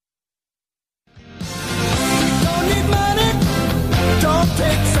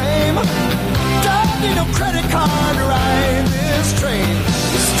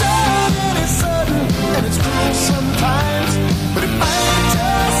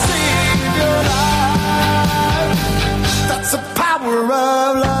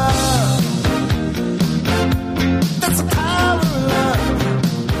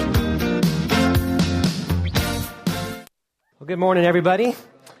Good morning, everybody.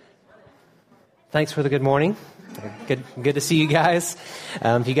 Thanks for the good morning. Good to see you guys.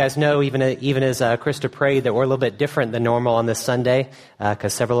 If you guys know, even as Krista prayed, that we're a little bit different than normal on this Sunday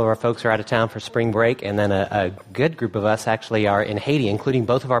because several of our folks are out of town for spring break, and then a good group of us actually are in Haiti, including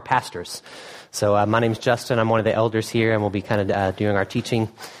both of our pastors. So my name's Justin. I'm one of the elders here, and we'll be kind of doing our teaching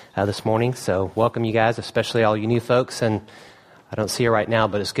this morning. So welcome you guys, especially all you new folks. And I don't see her right now,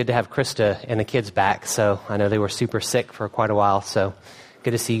 but it's good to have Krista and the kids back. So I know they were super sick for quite a while, so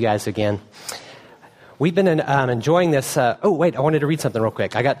good to see you guys again. We've been enjoying this. I wanted to read something real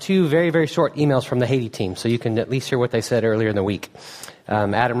quick. I got two very, very short emails from the Haiti team, so you can at least hear what they said earlier in the week.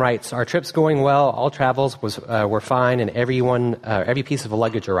 Adam writes, "Our trip's going well. All travels were fine, and every piece of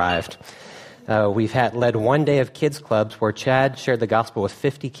luggage arrived. We've led one day of kids clubs where Chad shared the gospel with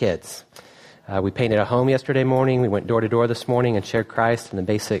 50 kids. We painted a home yesterday morning. We went door to door this morning and shared Christ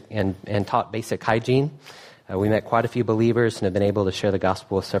and taught basic hygiene. We met quite a few believers and have been able to share the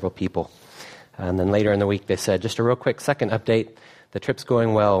gospel with several people." And then later in the week, they said, just a real quick second update. The trip's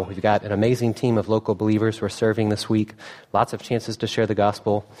going well. We've got an amazing team of local believers we're serving this week. Lots of chances to share the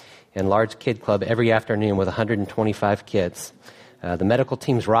gospel. And large kid club every afternoon with 125 kids. The medical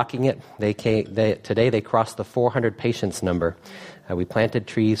team's rocking it. Today they crossed the 400 patients number. We planted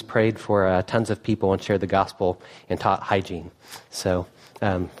trees, prayed for tons of people, and shared the gospel and taught hygiene. So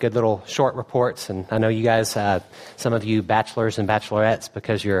good little short reports. And I know you guys, some of you bachelors and bachelorettes,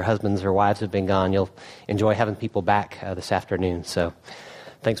 because your husbands or wives have been gone, you'll enjoy having people back this afternoon. So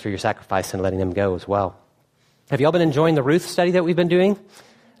thanks for your sacrifice and letting them go as well. Have you all been enjoying the Ruth study that we've been doing?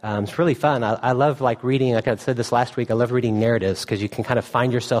 It's really fun. I love reading, like I said this last week, I love reading narratives because you can kind of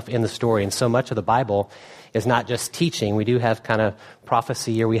find yourself in the story. And so much of the Bible is not just teaching. We do have kind of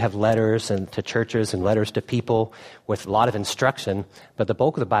prophecy, or we have letters to churches and letters to people with a lot of instruction. But the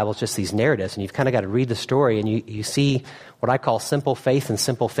bulk of the Bible is just these narratives. And you've kind of got to read the story, and you see what I call simple faith and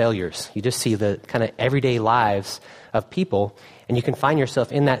simple failures. You just see the kind of everyday lives of people. And you can find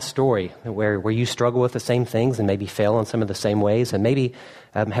yourself in that story where you struggle with the same things and maybe fail in some of the same ways, and maybe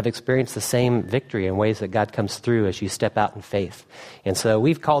have experienced the same victory in ways that God comes through as you step out in faith. And so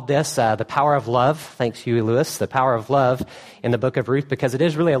we've called this the power of love. Thanks, Huey Lewis. The power of love in the book of Ruth, because it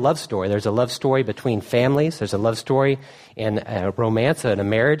is really a love story. There's a love story between families. There's a love story in romance and a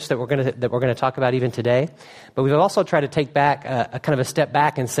marriage that we're going to talk about even today. But we've also tried to take back a kind of a step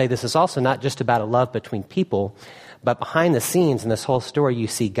back and say this is also not just about a love between people, but behind the scenes in this whole story, you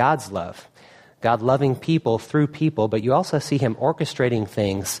see God's love. God loving people through people, but you also see him orchestrating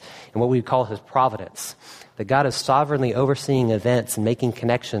things in what we call his providence. That God is sovereignly overseeing events and making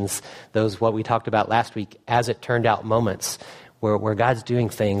connections, those what we talked about last week, as it turned out moments, where God's doing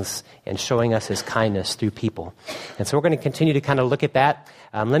things and showing us his kindness through people. And so we're going to continue to kind of look at that.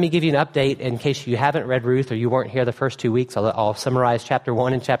 Let me give you an update in case you haven't read Ruth or you weren't here the first 2 weeks. I'll summarize chapter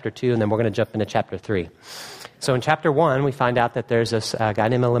 1 and chapter 2, and then we're going to jump into chapter 3. So in chapter 1, we find out that there's this guy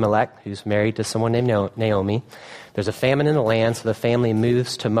named Elimelech who's married to someone named Naomi. There's a famine in the land, so the family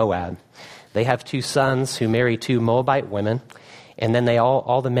moves to Moab. They have 2 sons who marry 2 Moabite women, and then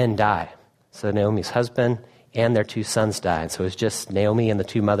all the men die. So Naomi's husband and their 2 sons die. And so it's just Naomi and the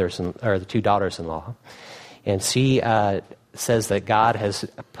 2 daughters-in-law. And she says that God has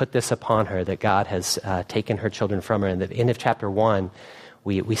put this upon her, that God has taken her children from her. And at the end of chapter 1,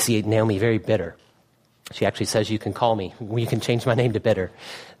 we see Naomi very bitter. She actually says, you can call me. You can change my name to bitter.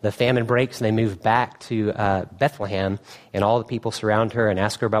 The famine breaks, and they move back to Bethlehem, and all the people surround her and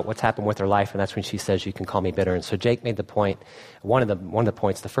ask her about what's happened with her life, and that's when she says, you can call me bitter. And so Jake made the point, one of the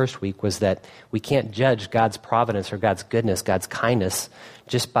points the first week was that we can't judge God's providence or God's goodness, God's kindness,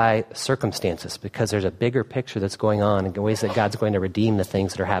 just by circumstances, because there's a bigger picture that's going on in ways that God's going to redeem the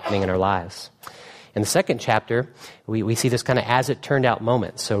things that are happening in our lives. In the second chapter, we see this kind of as it turned out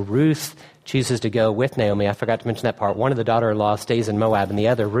moment. So Ruth chooses to go with Naomi. I forgot to mention that part. One of the daughter-in-law stays in Moab, and the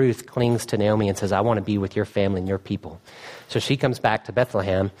other, Ruth, clings to Naomi and says, I want to be with your family and your people. So she comes back to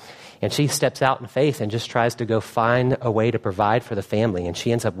Bethlehem, and she steps out in faith and just tries to go find a way to provide for the family. And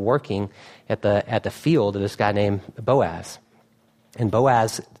she ends up working at the field of this guy named Boaz. And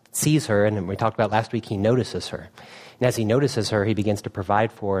Boaz sees her, and we talked about last week, he notices her. And as he notices her, he begins to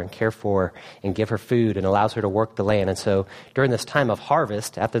provide for her and care for her and give her food and allows her to work the land. And so during this time of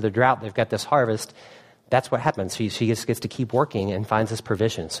harvest, after the drought, they've got this harvest. That's what happens. She just gets to keep working and finds this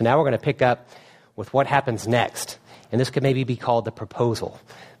provision. So now we're going to pick up with what happens next. And this could maybe be called the proposal,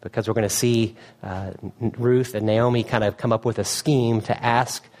 because we're going to see Ruth and Naomi kind of come up with a scheme to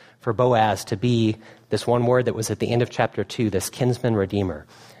ask for Boaz to be this one word that was at the end of chapter 2, this kinsman redeemer.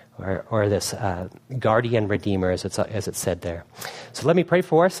 Or this guardian redeemer, as it's said there. So let me pray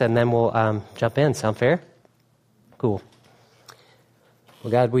for us, and then we'll jump in. Sound fair? Cool. Well,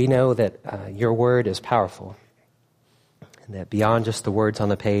 God, we know that your word is powerful, and that beyond just the words on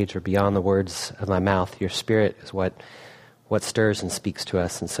the page or beyond the words of my mouth, your Spirit is what stirs and speaks to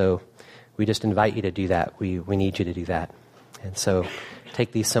us. And so we just invite you to do that. We need you to do that. And so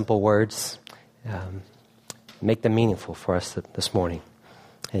take these simple words, make them meaningful for us this morning.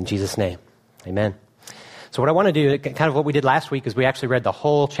 In Jesus' name, amen. So what I want to do, kind of what we did last week, is we actually read the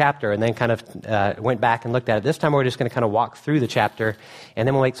whole chapter and then kind of went back and looked at it. This time we're just going to kind of walk through the chapter, and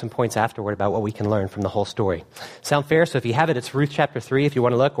then we'll make some points afterward about what we can learn from the whole story. Sound fair? So if you have it, it's Ruth chapter 3 if you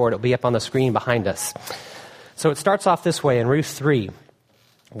want to look, or it'll be up on the screen behind us. So it starts off this way in Ruth 3.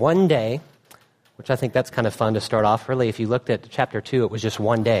 One day, which I think that's kind of fun to start off. Really, if you looked at chapter 2, it was just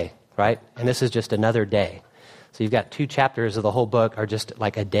one day, right? And this is just another day. So you've got 2 chapters of the whole book are just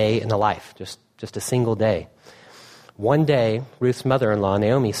like a day in the life, just a single day. One day, Ruth's mother-in-law,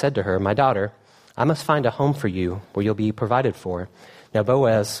 Naomi, said to her, "My daughter, I must find a home for you where you'll be provided for." Now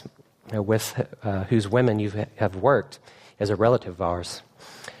Boaz, with whose women you have worked, is a relative of ours.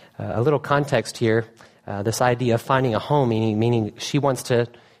 A little context here, this idea of finding a home, meaning she wants to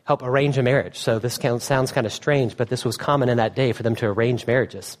help arrange a marriage. So this sounds kind of strange, but this was common in that day for them to arrange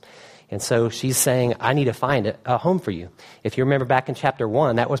marriages. And so she's saying, I need to find a home for you. If you remember back in chapter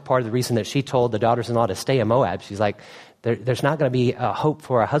 1, that was part of the reason that she told the daughters-in-law to stay in Moab. She's like, there's not going to be a hope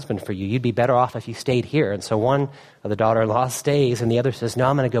for a husband for you. You'd be better off if you stayed here. And so one of the daughter-in-laws stays, and the other says, no,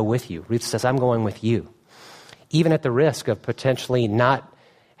 I'm going to go with you. Ruth says, I'm going with you. Even at the risk of potentially not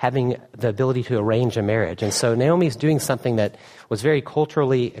having the ability to arrange a marriage. And so Naomi's doing something that was very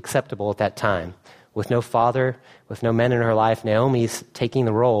culturally acceptable at that time. With no father, with no men in her life, Naomi's taking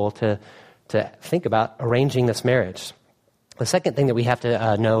the role to think about arranging this marriage. The second thing that we have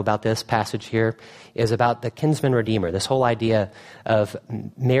to know about this passage here is about the kinsman redeemer, this whole idea of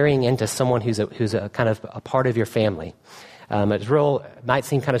marrying into someone who's a kind of a part of your family. It might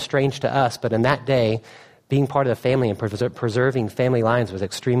seem kind of strange to us, but in that day, being part of the family and preserving family lines was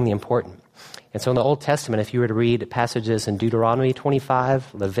extremely important. And so in the Old Testament, if you were to read passages in Deuteronomy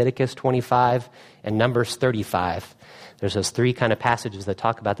 25, Leviticus 25, and Numbers 35, there's those 3 kind of passages that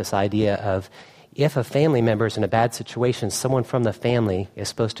talk about this idea of if a family member is in a bad situation, someone from the family is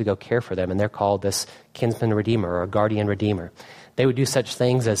supposed to go care for them, and they're called this kinsman redeemer or guardian redeemer. They would do such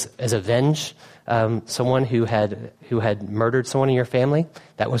things as avenge someone who had murdered someone in your family.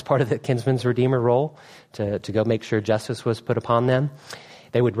 That was part of the kinsman's redeemer role, to go make sure justice was put upon them.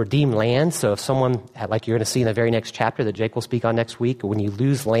 They would redeem land. So if someone, like you're going to see in the very next chapter that Jake will speak on next week, when you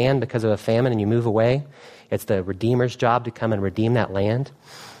lose land because of a famine and you move away, it's the redeemer's job to come and redeem that land.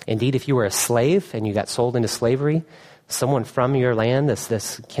 Indeed, if you were a slave and you got sold into slavery, someone from your land,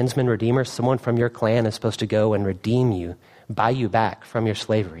 this kinsman redeemer, someone from your clan is supposed to go and redeem you, buy you back from your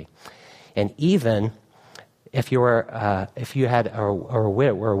slavery. And even if you had a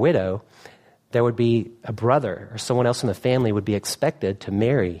widow, there would be a brother or someone else in the family would be expected to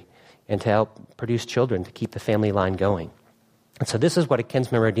marry and to help produce children to keep the family line going. And so this is what a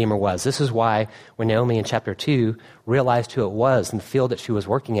kinsman redeemer was. This is why when Naomi in chapter 2 realized who it was in the field that she was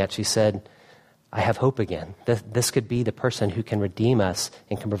working at, she said, I have hope again. This could be the person who can redeem us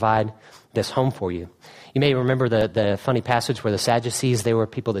and can provide this home for you. You may remember the funny passage where the Sadducees, they were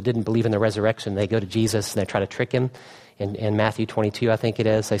people that didn't believe in the resurrection. They go to Jesus and they try to trick him. In Matthew 22, I think it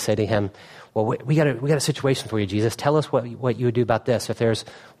is, they say to him, well, we got a situation for you, Jesus. Tell us what you would do about this. If there's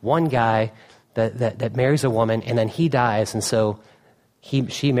one guy that marries a woman and then he dies, and so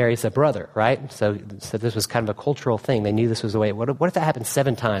she marries a brother, right? So this was kind of a cultural thing. They knew this was the way. What if that happens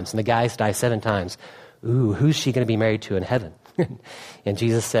 7 times and the guys die 7 times? Ooh, who's she going to be married to in heaven? And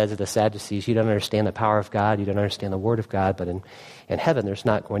Jesus said to the Sadducees, you don't understand the power of God. You don't understand the word of God. But in heaven, there's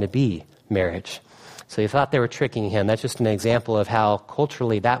not going to be marriage. So you thought they were tricking him. That's just an example of how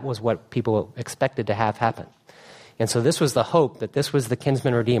culturally that was what people expected to have happen. And so this was the hope that this was the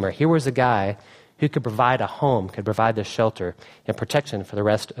kinsman redeemer. Here was a guy who could provide a home, could provide the shelter and protection for the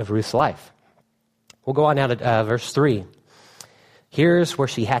rest of Ruth's life. We'll go on now to verse 3. Here's where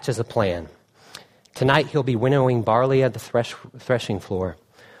she hatches a plan. Tonight he'll be winnowing barley at the threshing floor.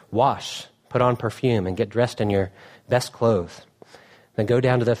 Wash, put on perfume, and get dressed in your best clothes. Then go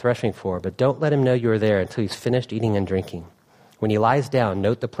down to the threshing floor, but don't let him know you are there until he's finished eating and drinking. When he lies down,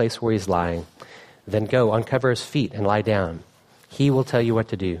 note the place where he's lying. Then go, uncover his feet, and lie down. He will tell you what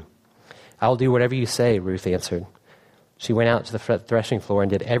to do. I'll do whatever you say, Ruth answered. She went out to the threshing floor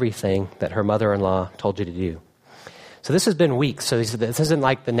and did everything that her mother-in-law told you to do. So this has been weeks. So this isn't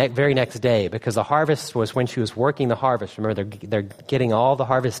like the very next day, because the harvest was when she was working the harvest. Remember, they're getting all the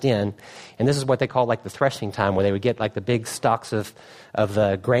harvest in, and this is what they call like the threshing time, where they would get like the big stalks of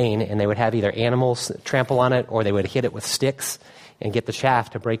the grain, and they would have either animals trample on it or they would hit it with sticks. and get the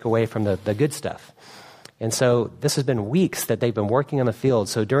chaff to break away from the good stuff. And so this has been weeks that they've been working on the field.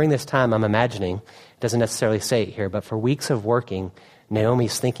 So during this time, I'm imagining, it doesn't necessarily say it here, but for weeks of working,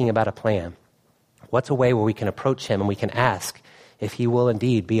 Naomi's thinking about a plan. What's a way where we can approach him and we can ask if he will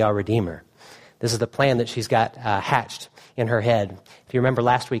indeed be our Redeemer? This is the plan that she's got hatched in her head. If you remember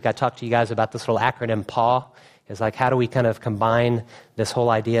last week, I talked to you guys about this little acronym PAW. It's like, how do we kind of combine this whole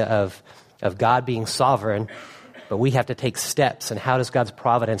idea of God being sovereign, but we have to take steps, and how does God's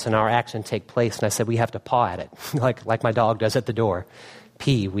providence and our action take place? And I said we have to paw at it, like my dog does at the door.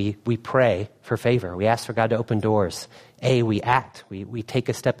 P, we pray for favor. We ask for God to open doors. A, we act. We take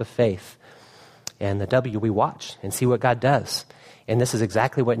a step of faith. And the W, we watch and see what God does. And this is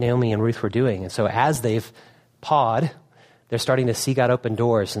exactly what Naomi and Ruth were doing. And so as they've pawed, they're starting to see God open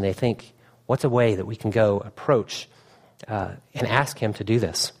doors, and they think, what's a way that we can go approach and ask him to do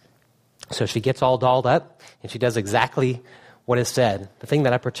this? So she gets all dolled up, and she does exactly what is said. The thing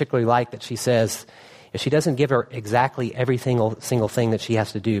that I particularly like that she says is she doesn't give her exactly every single thing that she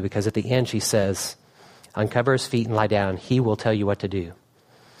has to do, because at the end she says, uncover his feet and lie down. He will tell you what to do.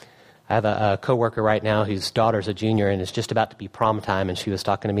 I have a coworker right now whose daughter's a junior and is just about to be prom time, and she was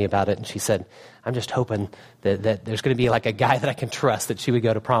talking to me about it, and she said, I'm just hoping that there's going to be like a guy that I can trust that she would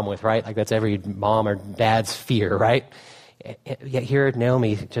go to prom with, right? Like that's every mom or dad's fear, right? Yet here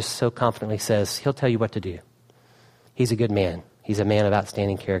Naomi just so confidently says, he'll tell you what to do. He's a good man. He's a man of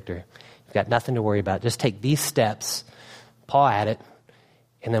outstanding character. You've got nothing to worry about. Just take these steps, paw at it,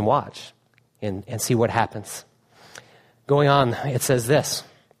 and then watch and see what happens. Going on, it says this.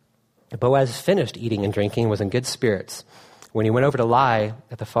 Boaz finished eating and drinking and was in good spirits. When he went over to lie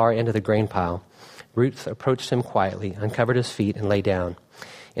at the far end of the grain pile, Ruth approached him quietly, uncovered his feet, and lay down.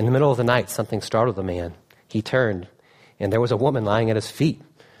 In the middle of the night, something startled the man. He turned, and there was a woman lying at his feet.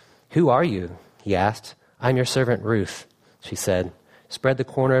 Who are you? He asked. I'm your servant Ruth, she said. Spread the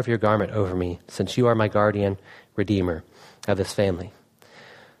corner of your garment over me, since you are my guardian redeemer of this family.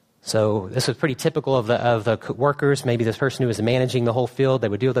 So this was pretty typical of the workers. Maybe this person who was managing the whole field, they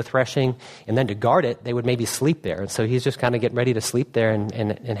would do the threshing, and then to guard it, they would maybe sleep there. And so he's just kind of getting ready to sleep there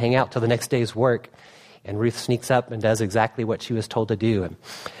and hang out till the next day's work. And Ruth sneaks up and does exactly what she was told to do. And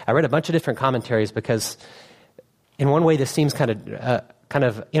I read a bunch of different commentaries because in one way this seems kind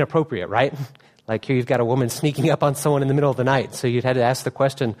of inappropriate, right? Like here you've got a woman sneaking up on someone in the middle of the night. So you'd had to ask the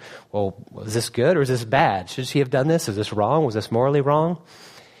question, well, is this good or is this bad? Should she have done this? Is this wrong? Was this morally wrong?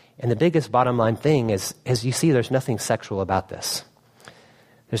 And the biggest bottom line thing is, as you see, there's nothing sexual about this.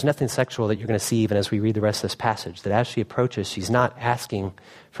 There's nothing sexual that you're going to see even as we read the rest of this passage, that as she approaches, she's not asking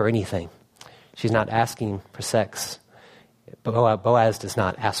for anything. She's not asking for sex. Boaz does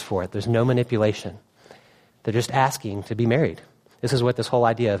not ask for it. There's no manipulation. They're just asking to be married. This is what this whole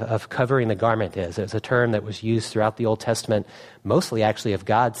idea of covering the garment is. It's a term that was used throughout the Old Testament, mostly actually of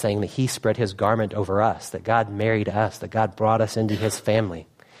God saying that he spread his garment over us, that God married us, that God brought us into his family.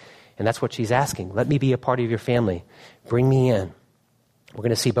 And that's what she's asking. Let me be a part of your family. Bring me in. We're going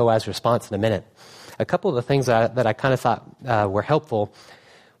to see Boaz's response in a minute. A couple of the things that I kind of thought were helpful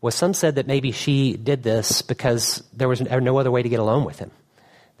was some said that maybe she did this because there was no other way to get alone with him.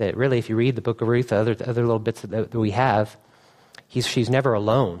 That really, if you read the book of Ruth, the other little bits that we have, she's never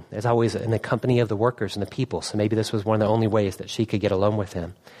alone. There's always in the company of the workers and the people. So maybe this was one of the only ways that she could get alone with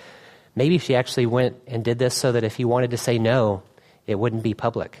him. Maybe she actually went and did this so that if he wanted to say no, it wouldn't be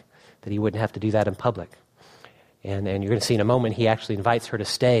public, that he wouldn't have to do that in public. And you're going to see in a moment he actually invites her to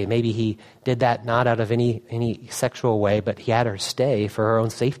stay. Maybe he did that not out of any sexual way, but he had her stay for her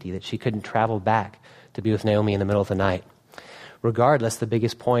own safety, that she couldn't travel back to be with Naomi in the middle of the night. Regardless, the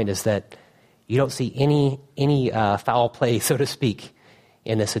biggest point is that you don't see any foul play, so to speak,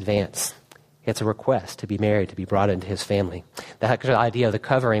 in this advance. It's a request to be married, to be brought into his family. The actual idea of the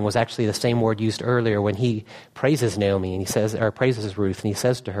covering was actually the same word used earlier when he praises Naomi and he says, or praises Ruth, and he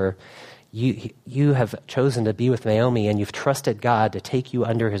says to her, you have chosen to be with Naomi and you've trusted God to take you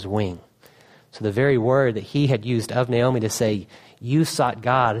under his wing. So the very word that he had used of Naomi to say, you sought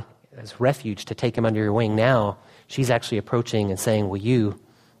God as refuge to take him under your wing. Now she's actually approaching and saying, will you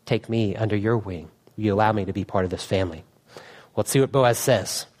take me under your wing? Will you allow me to be part of this family? Well, let's see what Boaz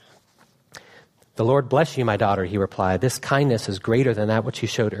says. The Lord bless you, my daughter, he replied. This kindness is greater than that which you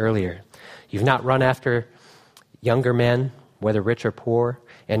showed earlier. You've not run after younger men, whether rich or poor.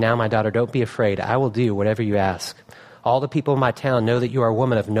 And now, my daughter, don't be afraid. I will do whatever you ask. All the people of my town know that you are a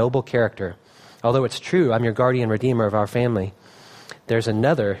woman of noble character. Although it's true, I'm your guardian redeemer of our family. There's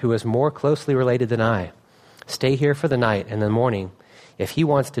another who is more closely related than I. Stay here for the night, and in the morning, if he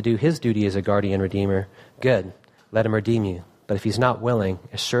wants to do his duty as a guardian redeemer, good, let him redeem you. But if he's not willing,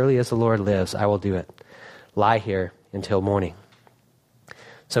 as surely as the Lord lives, I will do it. Lie here until morning.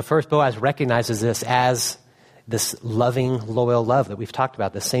 So first, Boaz recognizes this as this loving, loyal love that we've talked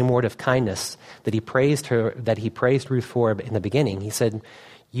about, the same word of kindness that he praised Ruth for in the beginning. He said,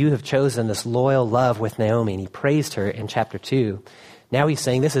 you have chosen this loyal love with Naomi, and he praised her in chapter 2. Now he's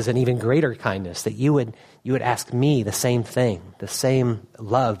saying this is an even greater kindness, that you would ask me the same thing, the same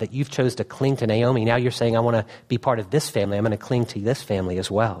love that you've chose to cling to Naomi. Now you're saying, I want to be part of this family. I'm going to cling to this family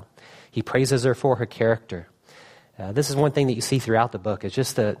as well. He praises her for her character. This is one thing that you see throughout the book, is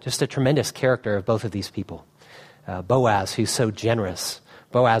just a tremendous character of both of these people. Boaz, who's so generous.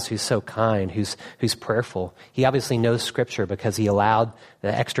 Boaz, who's so kind, who's prayerful. He obviously knows Scripture because he allowed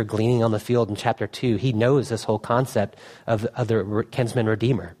the extra gleaning on the field in chapter 2. He knows this whole concept of the kinsman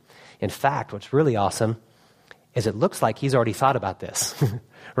redeemer. In fact, what's really awesome is it looks like he's already thought about this,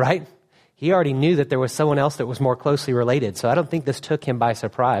 right? He already knew that there was someone else that was more closely related. So I don't think this took him by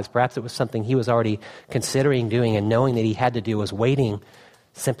surprise. Perhaps it was something he was already considering doing, and knowing that he had to do was waiting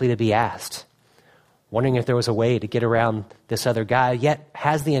simply to be asked. Wondering if there was a way to get around this other guy, yet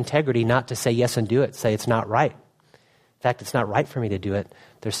has the integrity not to say yes and do it, say it's not right. In fact, it's not right for me to do it.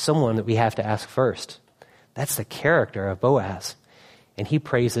 There's someone that we have to ask first. That's the character of Boaz. And he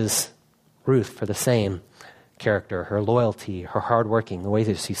praises Ruth for the same character, her loyalty, her hardworking, the way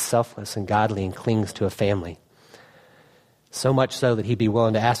that she's selfless and godly and clings to a family. So much so that he'd be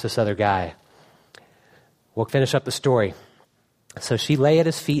willing to ask this other guy. We'll finish up the story. So she lay at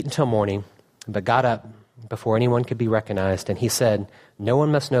his feet until morning, but got up before anyone could be recognized, and he said, no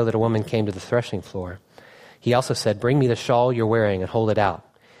one must know that a woman came to the threshing floor. He also said, bring me the shawl you're wearing and hold it out.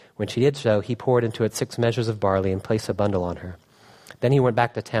 When she did so, he poured into it 6 measures of barley and placed a bundle on her. Then he went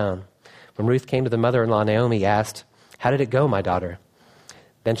back to town. When Ruth came to the mother-in-law, Naomi asked, how did it go, my daughter?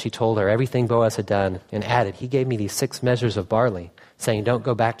 Then she told her everything Boaz had done and added, he gave me these 6 measures of barley, saying, don't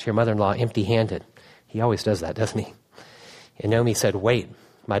go back to your mother-in-law empty-handed. He always does that, doesn't he? And Naomi said, wait,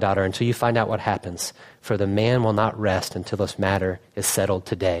 my daughter, until you find out what happens, for the man will not rest until this matter is settled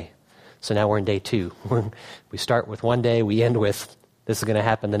today. So now we're in day 2. We start with one day, we end with this is going to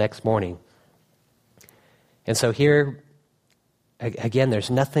happen the next morning. And so here, again, there's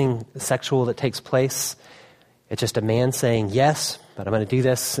nothing sexual that takes place. It's just a man saying, yes, but I'm going to do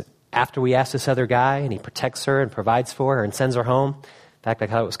this after we ask this other guy, and he protects her and provides for her and sends her home. In fact, I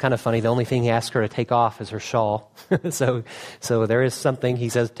thought it was kind of funny. The only thing he asked her to take off is her shawl. So there is something. He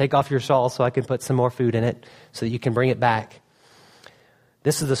says, take off your shawl so I can put some more food in it so that you can bring it back.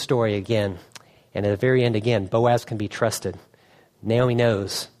 This is the story again. And at the very end again, Boaz can be trusted. Naomi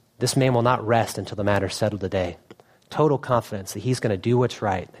knows this man will not rest until the matter's settled today. Total confidence that he's going to do what's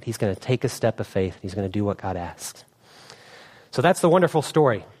right, that he's going to take a step of faith, he's going to do what God asks. So that's the wonderful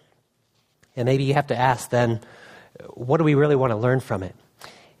story. And maybe you have to ask then, what do we really want to learn from it?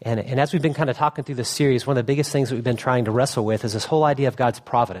 And as we've been kind of talking through this series, one of the biggest things that we've been trying to wrestle with is this whole idea of God's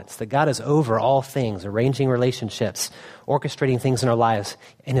providence, that God is over all things, arranging relationships, orchestrating things in our lives,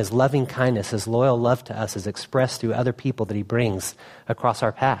 and his loving kindness, his loyal love to us is expressed through other people that he brings across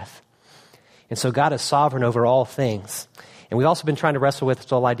our path. And so God is sovereign over all things. And we've also been trying to wrestle with this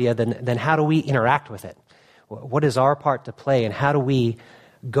whole idea, then how do we interact with it? What is our part to play, and how do we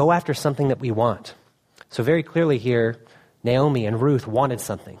go after something that we want? So very clearly here, Naomi and Ruth wanted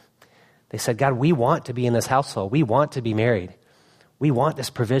something. They said, God, we want to be in this household. We want to be married. We want this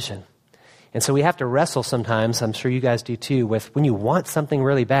provision. And so we have to wrestle sometimes, I'm sure you guys do too, with when you want something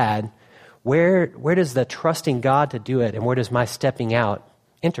really bad, where does the trusting God to do it and where does my stepping out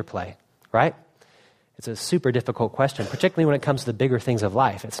interplay, right? It's a super difficult question, particularly when it comes to the bigger things of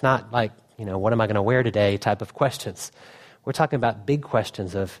life. It's not like, what am I going to wear today type of questions. We're talking about big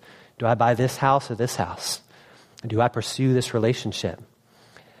questions of, do I buy this house or this house? Do I pursue this relationship?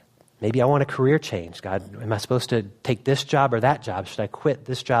 Maybe I want a career change. God, am I supposed to take this job or that job? Should I quit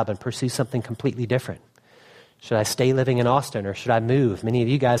this job and pursue something completely different? Should I stay living in Austin or should I move? Many of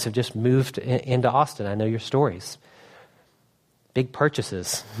you guys have just moved into Austin. I know your stories. Big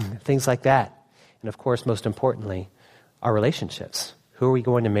purchases, things like that. And of course, most importantly, our relationships. Who are we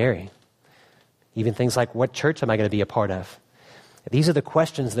going to marry? Even things like, what church am I going to be a part of? These are the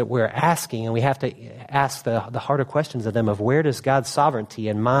questions that we're asking, and we have to ask the harder questions of them of where does God's sovereignty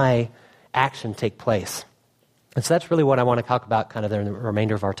and my action take place? And so that's really what I want to talk about kind of in the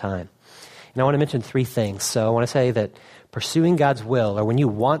remainder of our time. And I want to mention 3 things. So I want to say that pursuing God's will, or when you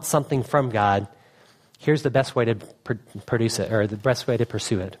want something from God, here's the best way to produce it, or the best way to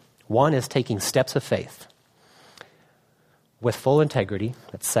pursue it. 1 is taking steps of faith with full integrity.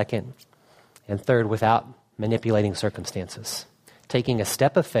 That's 2nd. And 3rd, without manipulating circumstances. Taking a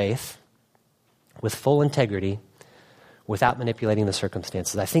step of faith with full integrity without manipulating the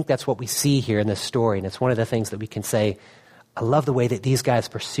circumstances. I think that's what we see here in this story, and it's one of the things that we can say, I love the way that these guys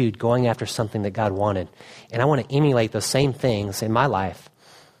pursued going after something that God wanted. And I want to emulate those same things in my life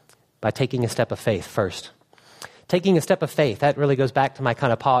by taking a step of faith first. Taking a step of faith, that really goes back to my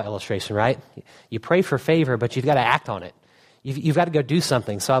kind of paw illustration, right? You pray for favor, but you've got to act on it. You've got to go do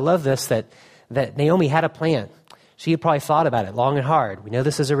something. So I love this, that Naomi had a plan. She had probably thought about it long and hard. We know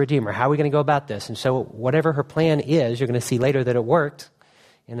this is a redeemer. How are we going to go about this? And so whatever her plan is, you're going to see later that it worked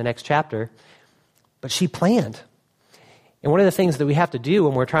in the next chapter. But she planned. And one of the things that we have to do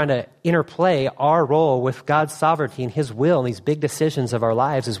when we're trying to interplay our role with God's sovereignty and his will in these big decisions of our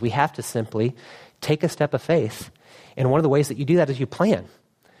lives is we have to simply take a step of faith. And one of the ways that you do that is you plan.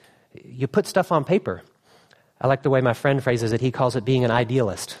 You put stuff on paper. I like the way my friend phrases it. He calls it being an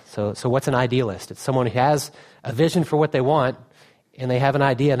idealist. So what's an idealist? It's someone who has a vision for what they want, and they have an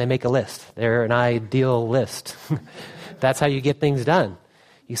idea, and they make a list. They're an ideal list. That's how you get things done.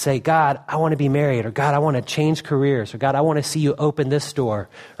 You say, God, I want to be married, or God, I want to change careers, or God, I want to see you open this store,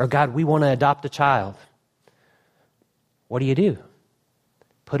 or God, we want to adopt a child. What do?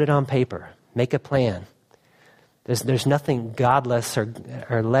 Put it on paper. Make a plan. There's nothing godless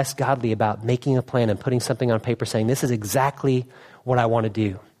or less godly about making a plan and putting something on paper saying, this is exactly what I want to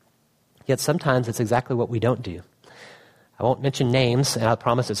do. Yet sometimes it's exactly what we don't do. I won't mention names, and I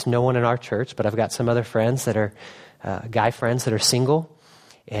promise it's no one in our church, but I've got some other friends that are, guy friends that are single,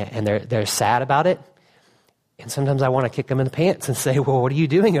 and they're sad about it. And sometimes I want to kick them in the pants and say, well, what are you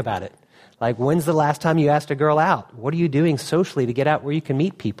doing about it? Like, when's the last time you asked a girl out? What are you doing socially to get out where you can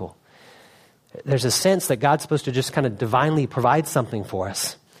meet people? There's a sense that God's supposed to just kind of divinely provide something for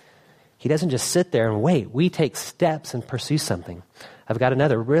us. He doesn't just sit there and wait. We take steps and pursue something. I've got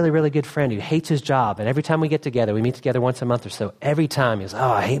another really, really good friend who hates his job. And every time we get together, we meet together once a month or so. Every time he goes,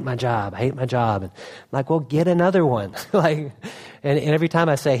 oh, I hate my job. And I'm like, well, get another one. and every time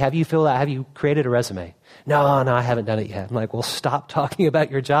I say, have you created a resume? No, I haven't done it yet. I'm like, well, stop talking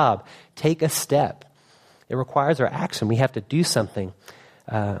about your job. Take a step. It requires our action. We have to do something.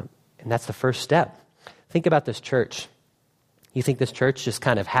 And that's the first step. Think about this church. You think this church just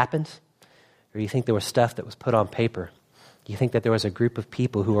kind of happened? Or you think there was stuff that was put on paper? You think that there was a group of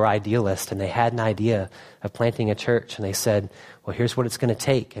people who were idealists and they had an idea of planting a church and they said, well, here's what it's going to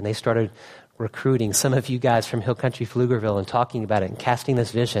take. And they started recruiting some of you guys from Hill Country Pflugerville and talking about it and casting this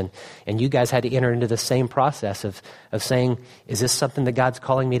vision. And you guys had to enter into the same process of saying, is this something that God's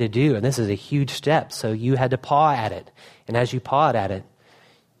calling me to do? And this is a huge step. So you had to paw at it. And as you pawed at it,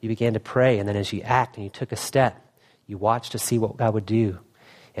 you began to pray, and then as you act and you took a step, you watched to see what God would do.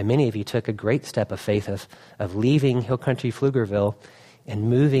 And many of you took a great step of faith of leaving Hill Country Pflugerville and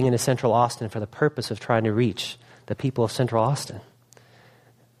moving into Central Austin for the purpose of trying to reach the people of Central Austin.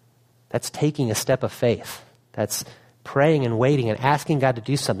 That's taking a step of faith. That's praying and waiting and asking God to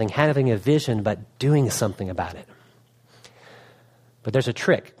do something, having a vision, but doing something about it. But there's a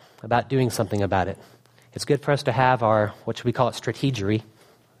trick about doing something about it. It's good for us to have our, what should we call it, strategery.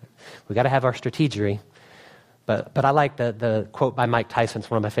 We've got to have our strategery. But I like the quote by Mike Tyson. It's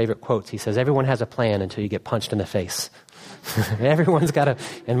one of my favorite quotes. He says, everyone has a plan until you get punched in the face. Everyone's got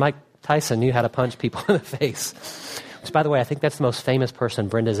and Mike Tyson knew how to punch people in the face. Which, by the way, I think that's the most famous person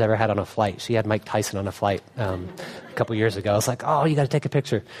Brenda's ever had on a flight. She had Mike Tyson on a flight a couple years ago. I was like, oh, you got to take a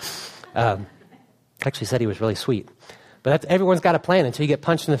picture. Actually said he was really sweet. But everyone's got a plan until you get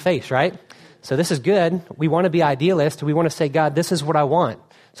punched in the face, right? So this is good. We want to be idealists. We want to say, God, this is what I want.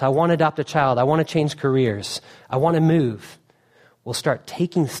 So I want to adopt a child. I want to change careers. I want to move. We'll start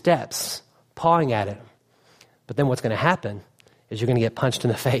taking steps, pawing at it. But then what's going to happen is you're going to get punched in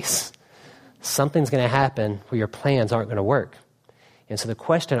the face. Something's going to happen where your plans aren't going to work. And so the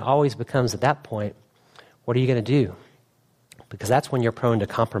question always becomes at that point, what are you going to do? Because that's when you're prone to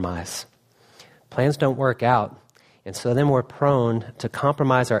compromise. Plans don't work out. And so then we're prone to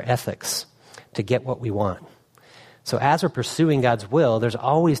compromise our ethics to get what we want. So as we're pursuing God's will, there's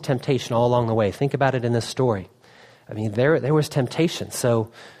always temptation all along the way. Think about it in this story. I mean, there was temptation.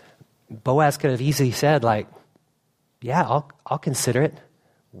 So Boaz could have easily said, like, yeah, I'll consider it.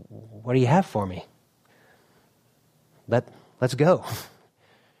 What do you have for me? Let's go.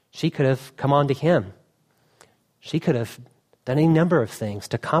 She could have come on to him. She could have done any number of things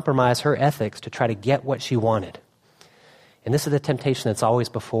to compromise her ethics to try to get what she wanted. And this is the temptation that's always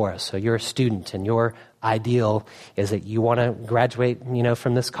before us. So you're a student, and your ideal is that you want to graduate,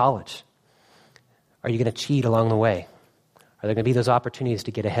 from this college. Are you going to cheat along the way? Are there going to be those opportunities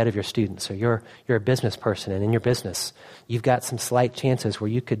to get ahead of your students? Or you're a business person, and in your business, you've got some slight chances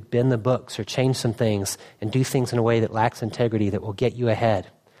where you could bend the books or change some things and do things in a way that lacks integrity that will get you ahead.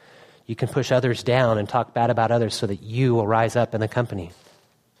 You can push others down and talk bad about others so that you will rise up in the company.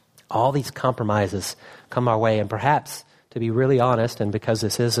 All these compromises come our way, and perhaps to be really honest, and because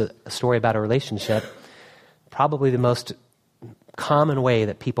this is a story about a relationship, probably the most common way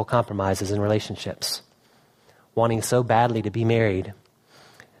that people compromise is in relationships. Wanting so badly to be married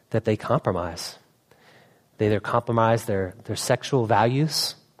that they compromise. They either compromise their sexual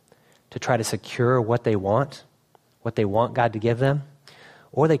values to try to secure what they want God to give them,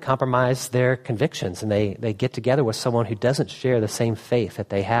 or they compromise their convictions and they get together with someone who doesn't share the same faith that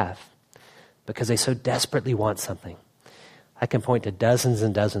they have because they so desperately want something. I can point to dozens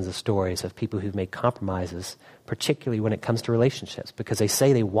and dozens of stories of people who've made compromises, particularly when it comes to relationships, because they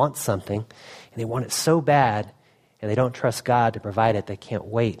say they want something and they want it so bad and they don't trust God to provide it. They can't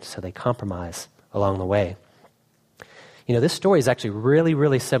wait, so they compromise along the way. You know, this story is actually really,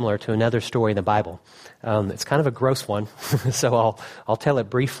 really similar to another story in the Bible. It's kind of a gross one, so I'll tell it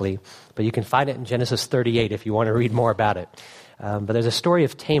briefly, but you can find it in Genesis 38 if you want to read more about it. But there's a story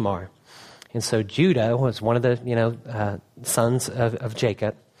of Tamar. And so Judah was one of the, sons of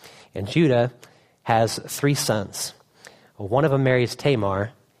Jacob, and Judah has 3 sons. Well, one of them marries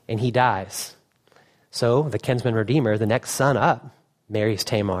Tamar, and he dies. So the kinsman redeemer, the next son up, marries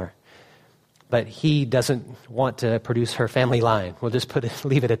Tamar. But he doesn't want to produce her family line. We'll just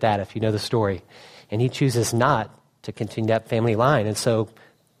leave it at that if you know the story. And he chooses not to continue that family line. And so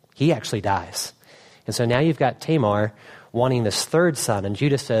he actually dies. And so now you've got Tamar wanting this 3rd son. And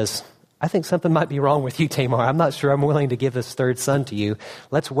Judah says, I think something might be wrong with you, Tamar. I'm not sure I'm willing to give this 3rd son to you.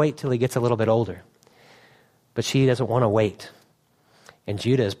 Let's wait till he gets a little bit older. But she doesn't want to wait. And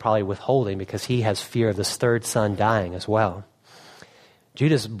Judah is probably withholding because he has fear of this 3rd son dying as well.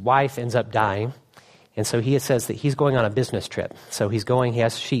 Judah's wife ends up dying, and so he says that he's going on a business trip. So he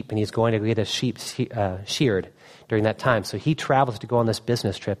has sheep, and he's going to get his sheep sheared during that time. So he travels to go on this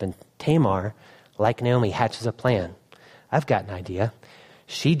business trip, and Tamar, like Naomi, hatches a plan. I've got an idea.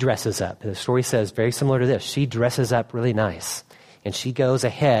 She dresses up. The story says very similar to this. She dresses up really nice, and she goes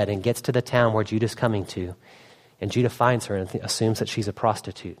ahead and gets to the town where Judah's coming to, and Judah finds her and assumes that she's a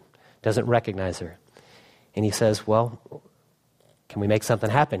prostitute, doesn't recognize her. And he says, well, can we make something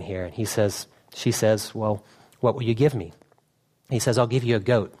happen here? And she says, well, what will you give me? He says, I'll give you a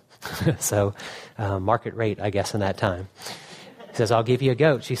goat. So market rate, I guess, in that time. He says, I'll give you a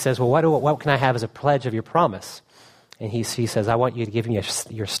goat. She says, well, what can I have as a pledge of your promise? And he says, I want you to give me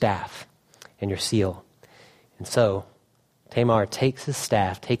your staff and your seal. And so Tamar takes his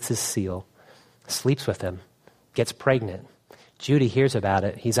staff, takes his seal, sleeps with him, gets pregnant. Judah hears about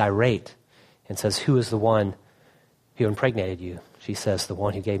it. He's irate and says, who is the one who impregnated you? She says, the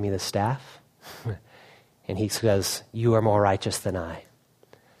one who gave me the staff. And he says, you are more righteous than I.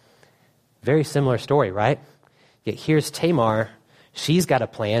 Very similar story, right? Yet here's Tamar. She's got a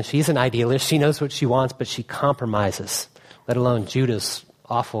plan. She's an idealist. She knows what she wants, but she compromises, let alone Judah's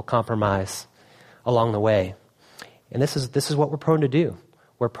awful compromise along the way. And this is what we're prone to do.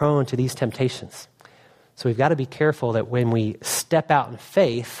 We're prone to these temptations. So we've got to be careful that when we step out in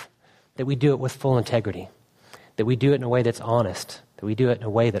faith, that we do it with full integrity, that we do it in a way that's honest, that we do it in a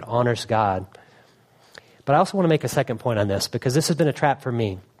way that honors God. But I also want to make a second point on this, because this has been a trap for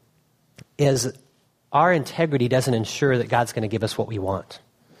me, is our integrity doesn't ensure that God's going to give us what we want.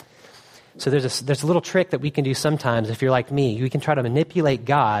 So there's a little trick that we can do sometimes. If you're like me, we can try to manipulate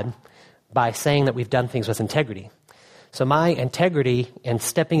God by saying that we've done things with integrity. So my integrity and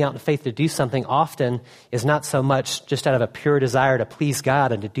stepping out in faith to do something often is not so much just out of a pure desire to please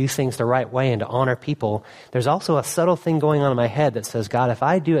God and to do things the right way and to honor people. There's also a subtle thing going on in my head that says, God, if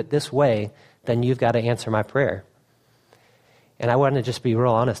I do it this way, then you've got to answer my prayer. And I want to just be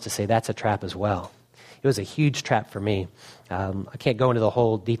real honest to say that's a trap as well. It was a huge trap for me. I can't go into the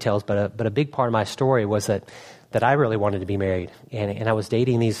whole details, but a big part of my story was that I really wanted to be married. And I was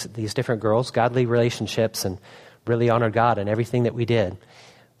dating these different girls, godly relationships, and really honored God in everything that we did.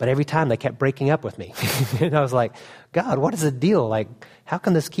 But every time they kept breaking up with me. And I was like, God, what is the deal? Like, how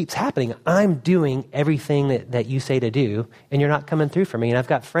come this keeps happening? I'm doing everything that you say to do, and you're not coming through for me. And I've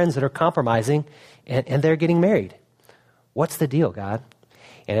got friends that are compromising, and they're getting married. What's the deal, God?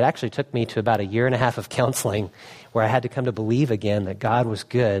 And it actually took me to about 1.5 years of counseling where I had to come to believe again that God was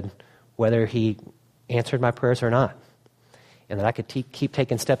good, whether he answered my prayers or not. And that I could keep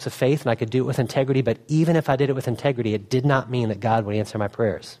taking steps of faith, and I could do it with integrity. But even if I did it with integrity, it did not mean that God would answer my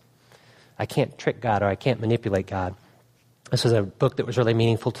prayers. I can't trick God, or I can't manipulate God. This was a book that was really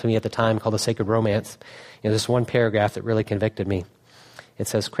meaningful to me at the time called The Sacred Romance. This one paragraph that really convicted me. It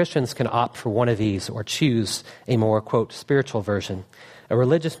says, Christians can opt for one of these or choose a more, quote, spiritual version. A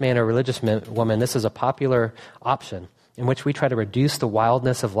religious man or religious woman, this is a popular option in which we try to reduce the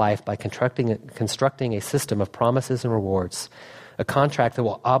wildness of life by constructing a system of promises and rewards, a contract that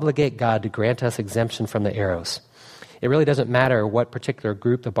will obligate God to grant us exemption from the arrows. It really doesn't matter what particular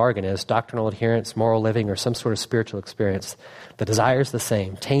group the bargain is, doctrinal adherence, moral living, or some sort of spiritual experience. The desire is the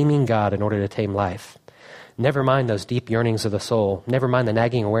same, taming God in order to tame life. Never mind those deep yearnings of the soul. Never mind the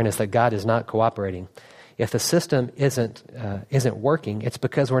nagging awareness that God is not cooperating. If the system isn't working, it's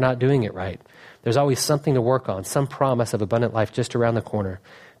because we're not doing it right. There's always something to work on, some promise of abundant life just around the corner.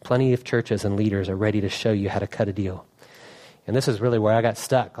 Plenty of churches and leaders are ready to show you how to cut a deal. And this is really where I got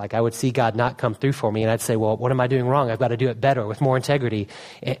stuck. Like, I would see God not come through for me, and I'd say, well, what am I doing wrong? I've got to do it better with more integrity.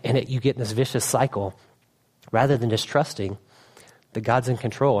 And you get in this vicious cycle rather than just trusting that God's in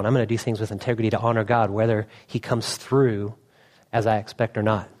control, and I'm going to do things with integrity to honor God, whether he comes through as I expect or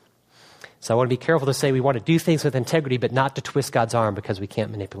not. So I want to be careful to say we want to do things with integrity, but not to twist God's arm because we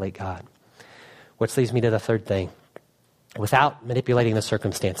can't manipulate God. Which leads me to the third thing. Without manipulating the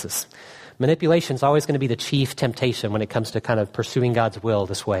circumstances. Manipulation is always going to be the chief temptation when it comes to kind of pursuing God's will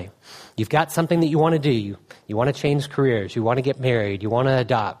this way. You've got something that you want to do. You want to change careers. You want to get married. You want to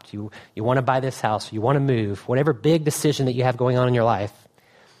adopt. You want to buy this house. You want to move. Whatever big decision that you have going on in your life,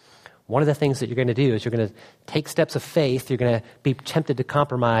 one of the things that you're going to do is you're going to take steps of faith. You're going to be tempted to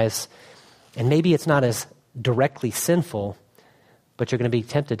compromise. And maybe it's not as directly sinful, but you're going to be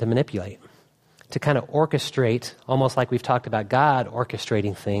tempted to manipulate, to kind of orchestrate, almost like we've talked about God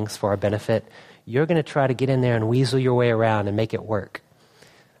orchestrating things for our benefit. You're going to try to get in there and weasel your way around and make it work.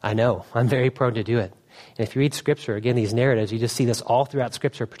 I know. I'm very prone to do it. And if you read Scripture, again, these narratives, you just see this all throughout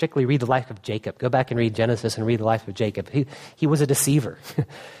Scripture, particularly read the life of Jacob. Go back and read Genesis and read the life of Jacob. He was a deceiver.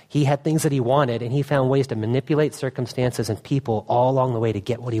 He had things that he wanted, and he found ways to manipulate circumstances and people all along the way to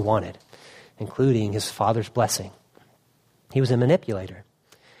get what he wanted, including his father's blessing. He was a manipulator.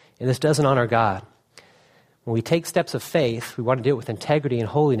 And this doesn't honor God. When we take steps of faith, we want to do it with integrity and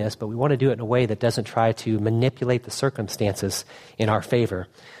holiness, but we want to do it in a way that doesn't try to manipulate the circumstances in our favor,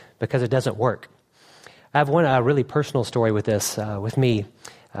 because it doesn't work. I have one really personal story with this, with me.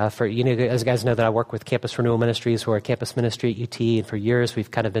 As you guys know that I work with Campus Renewal Ministries, who are a campus ministry at UT, and for years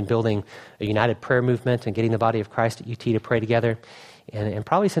we've kind of been building a united prayer movement and getting the body of Christ at UT to pray together. And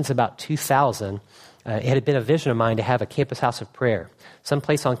probably since about 2000, it had been a vision of mine to have a campus house of prayer, some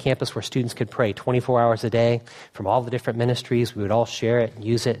place on campus where students could pray 24 hours a day from all the different ministries. We would all share it and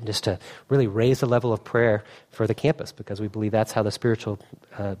use it, and just to really raise the level of prayer for the campus, because we believe that's how the spiritual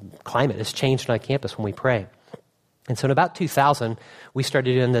climate has changed on campus when we pray. And so in about 2000, we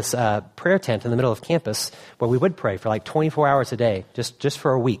started doing this prayer tent in the middle of campus where we would pray for like 24 hours a day, just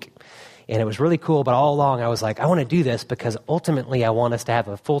for a week. And it was really cool, but all along I was like, I want to do this because ultimately I want us to have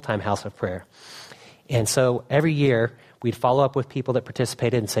a full-time house of prayer. And so every year we'd follow up with people that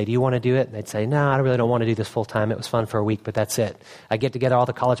participated and say, do you want to do it? And they'd say, no, I really don't want to do this full-time. It was fun for a week, but that's it. I'd get together all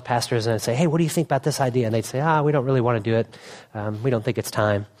the college pastors and I'd say, hey, what do you think about this idea? And they'd say, we don't really want to do it. We don't think it's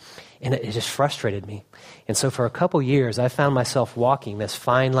time. And it just frustrated me. And so for a couple years, I found myself walking this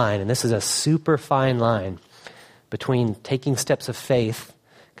fine line, and this is a super fine line between taking steps of faith,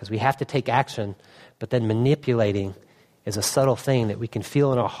 because we have to take action, but then manipulating is a subtle thing that we can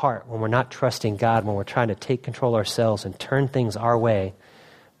feel in our heart when we're not trusting God, when we're trying to take control ourselves and turn things our way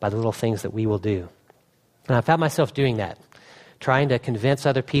by the little things that we will do. And I found myself doing that, trying to convince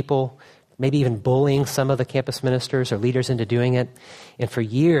other people, maybe even bullying some of the campus ministers or leaders into doing it. And for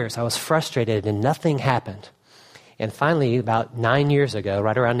years, I was frustrated and nothing happened. And finally, about 9 years ago,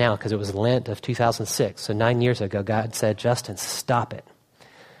 right around now, because it was Lent of 2006, so 9 years ago, God said, Justin, stop it.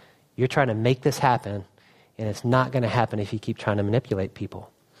 You're trying to make this happen, and it's not going to happen if you keep trying to manipulate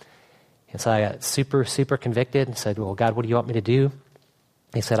people. And so I got super, super convicted and said, well, God, what do you want me to do?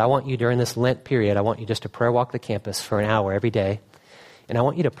 He said, I want you during this Lent period, I want you just to prayer walk the campus for an hour every day. And I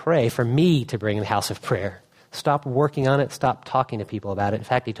want you to pray for me to bring the house of prayer. Stop working on it. Stop talking to people about it. In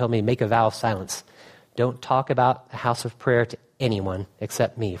fact, he told me, make a vow of silence. Don't talk about the house of prayer to anyone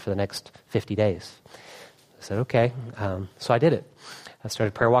except me for the next 50 days. I said, okay. So I did it. I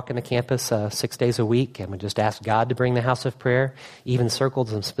started prayer walking the campus 6 days a week, and we just asked God to bring the house of prayer, even circled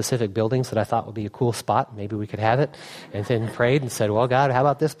some specific buildings that I thought would be a cool spot. Maybe we could have it. And then prayed and said, well, God, how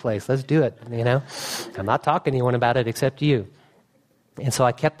about this place? Let's do it. I'm not talking to anyone about it except you. And so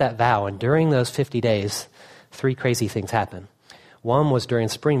I kept that vow, and during those 50 days, 3 crazy things happened. One was during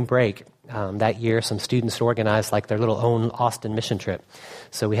spring break that year, some students organized like their little own Austin mission trip.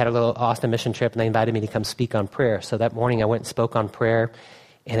 So we had a little Austin mission trip, and they invited me to come speak on prayer. So that morning I went and spoke on prayer,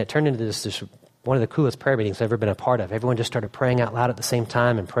 and it turned into this one of the coolest prayer meetings I've ever been a part of. Everyone just started praying out loud at the same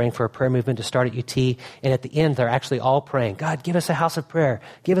time and praying for a prayer movement to start at UT. And at the end, they're actually all praying, God, give us a house of prayer.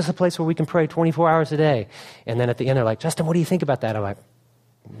 Give us a place where we can pray 24 hours a day. And then at the end, they're like, Justin, what do you think about that? I'm like,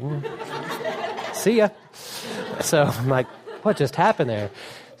 see ya. So I'm like, what just happened there?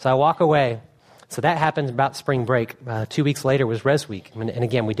 So I walk away So that happened about spring break. 2 weeks later was Res Week. And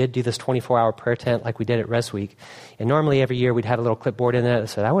again, we did do this 24-hour prayer tent like we did at Res Week. And normally every year we'd have a little clipboard in there that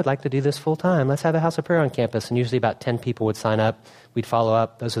said, I would like to do this full time. Let's have a house of prayer on campus. And usually about 10 people would sign up. We'd follow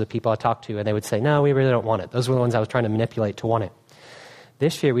up. Those are the people I talked to. And they would say, no, we really don't want it. Those were the ones I was trying to manipulate to want it.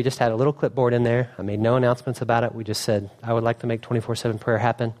 This year we just had a little clipboard in there. I made no announcements about it. We just said, I would like to make 24/7 prayer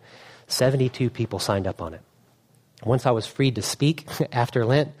happen. 72 people signed up on it. Once I was freed to speak after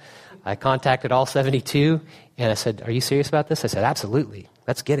Lent, I contacted all 72, and I said, are you serious about this? I said, absolutely.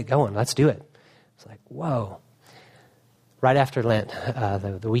 Let's get it going. Let's do it. It's like, whoa. Right after Lent,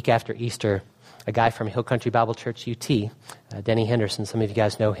 the week after Easter, a guy from Hill Country Bible Church, UT, Denny Henderson, some of you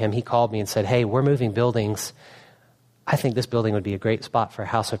guys know him, he called me and said, hey, we're moving buildings. I think this building would be a great spot for a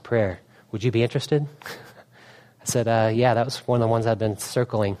house of prayer. Would you be interested? I said, yeah, that was one of the ones I've been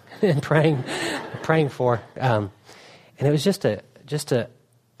circling and praying for. And it was just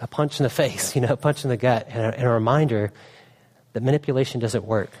a punch in the face, a punch in the gut, and a reminder that manipulation doesn't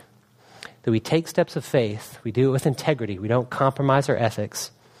work. That we take steps of faith, we do it with integrity, we don't compromise our ethics,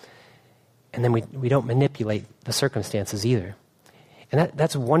 and then we don't manipulate the circumstances either. And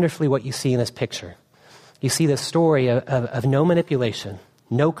that's wonderfully what you see in this picture. You see the story of no manipulation,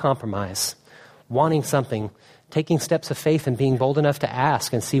 no compromise, wanting something, taking steps of faith and being bold enough to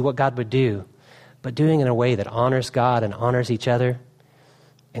ask and see what God would do, but doing it in a way that honors God and honors each other.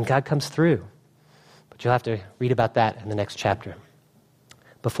 And God comes through. But you'll have to read about that in the next chapter.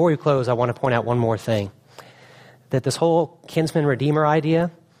 Before we close, I want to point out one more thing. That this whole kinsman-redeemer idea,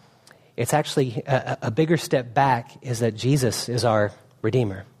 it's actually a bigger step back, is that Jesus is our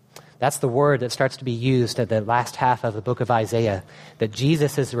Redeemer. That's the word that starts to be used at the last half of the book of Isaiah, that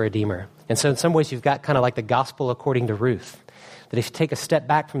Jesus is the Redeemer. And so in some ways you've got kind of like the gospel according to Ruth. That if you take a step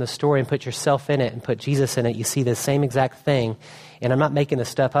back from the story and put yourself in it and put Jesus in it, you see the same exact thing. And I'm not making this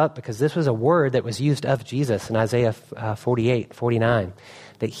stuff up because this was a word that was used of Jesus in Isaiah 48, 49,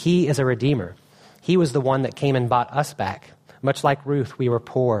 that he is a redeemer. He was the one that came and bought us back. Much like Ruth, we were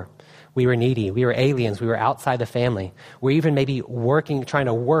poor, we were needy, we were aliens, we were outside the family. We're even maybe trying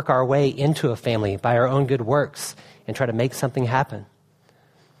to work our way into a family by our own good works and try to make something happen.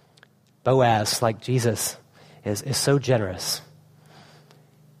 Boaz, like Jesus, is so generous.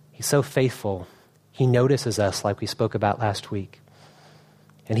 He's so faithful. He notices us like we spoke about last week.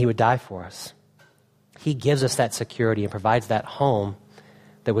 And he would die for us. He gives us that security and provides that home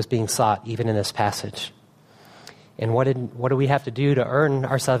that was being sought even in this passage. And what do we have to do to earn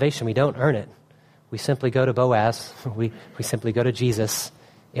our salvation? We don't earn it. We simply go to Boaz. We simply go to Jesus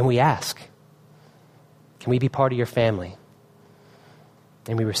and we ask, can we be part of your family?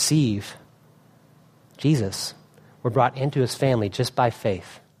 And we receive Jesus. We're brought into his family just by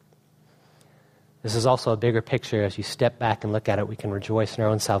faith. This is also a bigger picture. As you step back and look at it, we can rejoice in our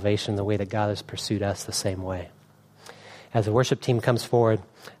own salvation the way that God has pursued us the same way. As the worship team comes forward,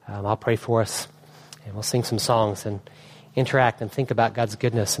 I'll pray for us, and we'll sing some songs and interact and think about God's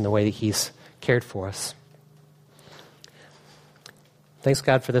goodness and the way that he's cared for us. Thanks,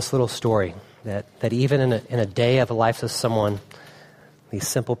 God, for this little story, that even in a day of the life of someone, these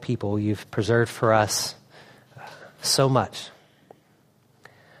simple people, you've preserved for us so much,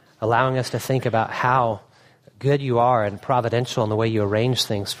 allowing us to think about how good you are and providential in the way you arrange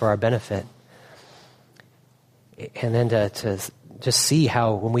things for our benefit. And then to just see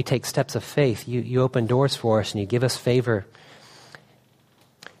how when we take steps of faith, you open doors for us and you give us favor.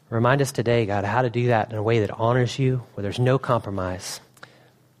 Remind us today, God, how to do that in a way that honors you, where there's no compromise.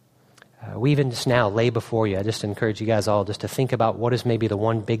 We even just now lay before you. I just encourage you guys all just to think about what is maybe the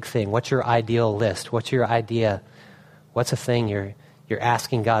one big thing. What's your ideal list? What's your idea? What's a thing you're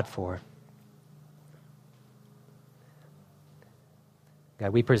asking God for?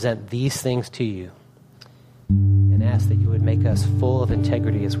 God, we present these things to you and ask that you would make us full of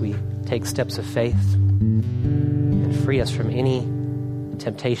integrity as we take steps of faith and free us from any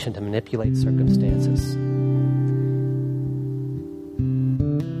temptation to manipulate circumstances.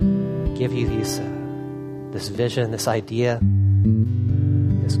 We give you this vision, this idea,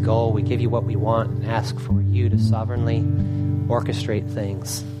 this goal. We give you what we want and ask for you to sovereignly orchestrate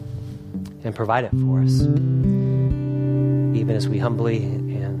things and provide it for us, even as we humbly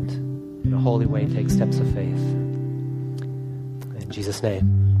and in a holy way take steps of faith. In Jesus' name,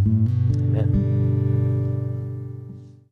 amen.